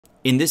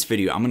In this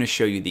video, I'm going to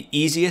show you the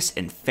easiest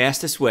and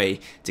fastest way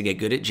to get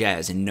good at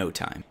jazz in no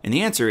time. And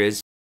the answer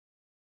is,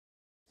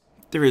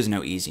 there is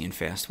no easy and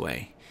fast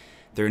way.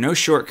 There are no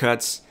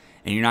shortcuts,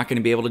 and you're not going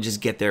to be able to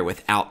just get there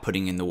without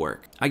putting in the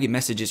work. I get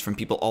messages from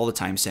people all the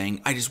time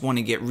saying, I just want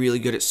to get really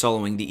good at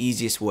soloing the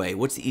easiest way.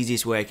 What's the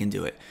easiest way I can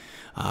do it?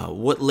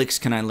 What licks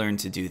can I learn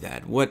to do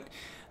that? What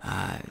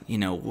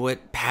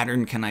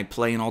pattern can I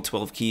play in all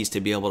 12 keys to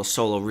be able to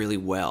solo really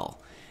well?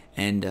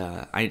 And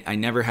I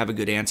never have a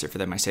good answer for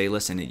them. I say,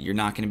 listen, you're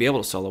not going to be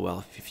able to solo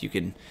well if you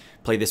can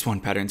play this one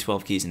pattern in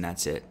 12 keys and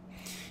that's it.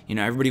 You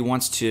know, everybody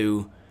wants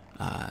to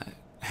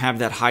have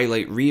that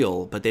highlight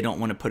reel, but they don't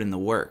want to put in the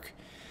work.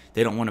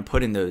 They don't want to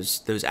put in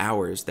those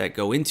hours that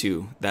go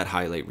into that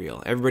highlight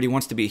reel. Everybody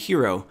wants to be a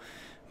hero,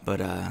 but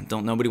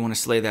don't nobody want to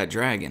slay that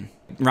dragon.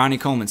 Ronnie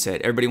Coleman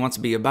said, everybody wants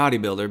to be a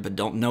bodybuilder, but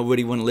don't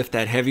nobody want to lift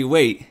that heavy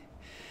weight.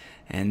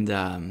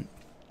 And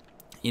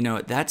you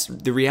know, that's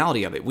the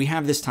reality of it. We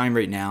have this time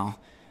right now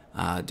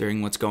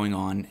during what's going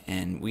on,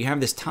 and we have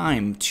this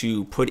time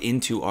to put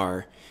into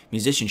our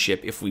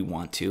musicianship if we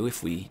want to,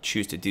 if we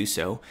choose to do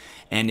so.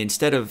 And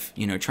instead of,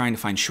 you know, trying to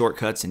find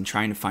shortcuts and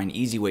trying to find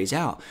easy ways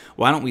out,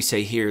 why don't we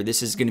say here,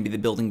 this is going to be the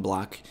building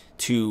block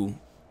to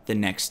the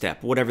next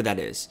step, whatever that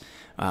is.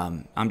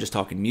 I'm just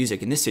talking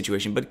music in this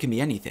situation, but it can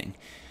be anything.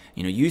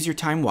 You know, use your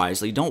time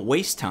wisely. Don't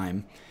waste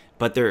time,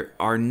 but there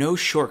are no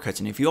shortcuts.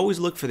 And if you always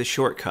look for the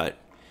shortcut,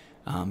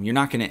 you're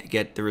not going to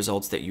get the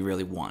results that you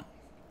really want.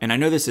 And I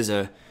know this is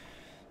a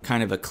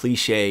kind of a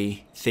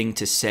cliche thing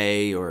to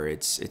say, or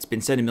it's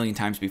been said a million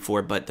times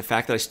before, but the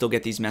fact that I still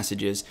get these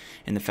messages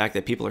and the fact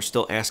that people are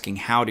still asking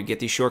how to get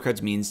these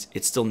shortcuts means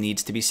it still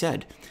needs to be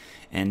said.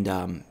 And,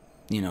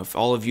 you know, if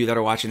all of you that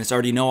are watching this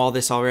already know all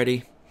this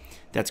already,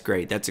 that's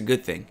great. That's a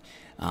good thing.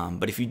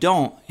 But if you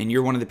don't, and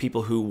you're one of the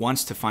people who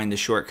wants to find the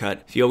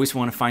shortcut, if you always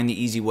want to find the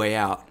easy way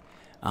out,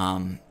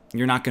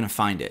 you're not going to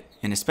find it.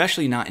 And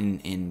especially not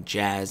in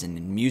jazz and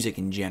in music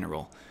in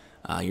general.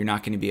 You're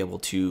not going to be able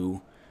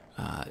to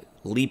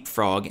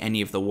leapfrog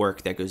any of the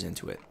work that goes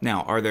into it.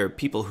 Now, are there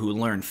people who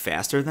learn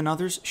faster than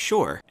others?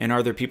 Sure. And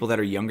are there people that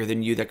are younger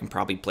than you that can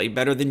probably play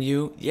better than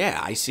you? Yeah,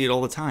 I see it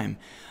all the time.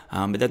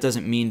 But that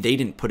doesn't mean they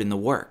didn't put in the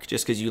work.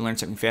 Just because you learned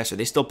something faster,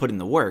 they still put in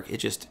the work. It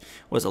just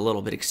was a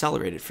little bit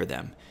accelerated for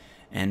them.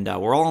 And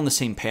we're all on the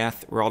same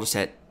path. We're all just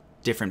at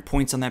different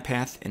points on that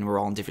path, and we're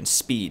all on different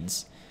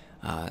speeds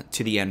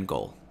to the end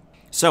goal.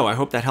 So I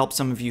hope that helped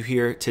some of you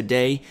here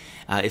today.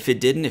 If it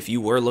didn't, if you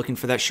were looking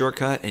for that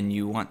shortcut and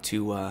you want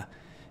to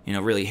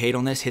really hate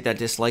on this, hit that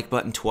dislike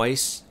button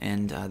twice,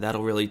 and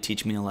that'll really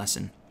teach me a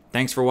lesson.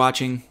 Thanks for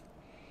watching.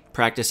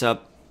 Practice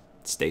up.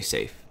 Stay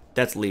safe.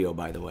 That's Leo,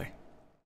 by the way.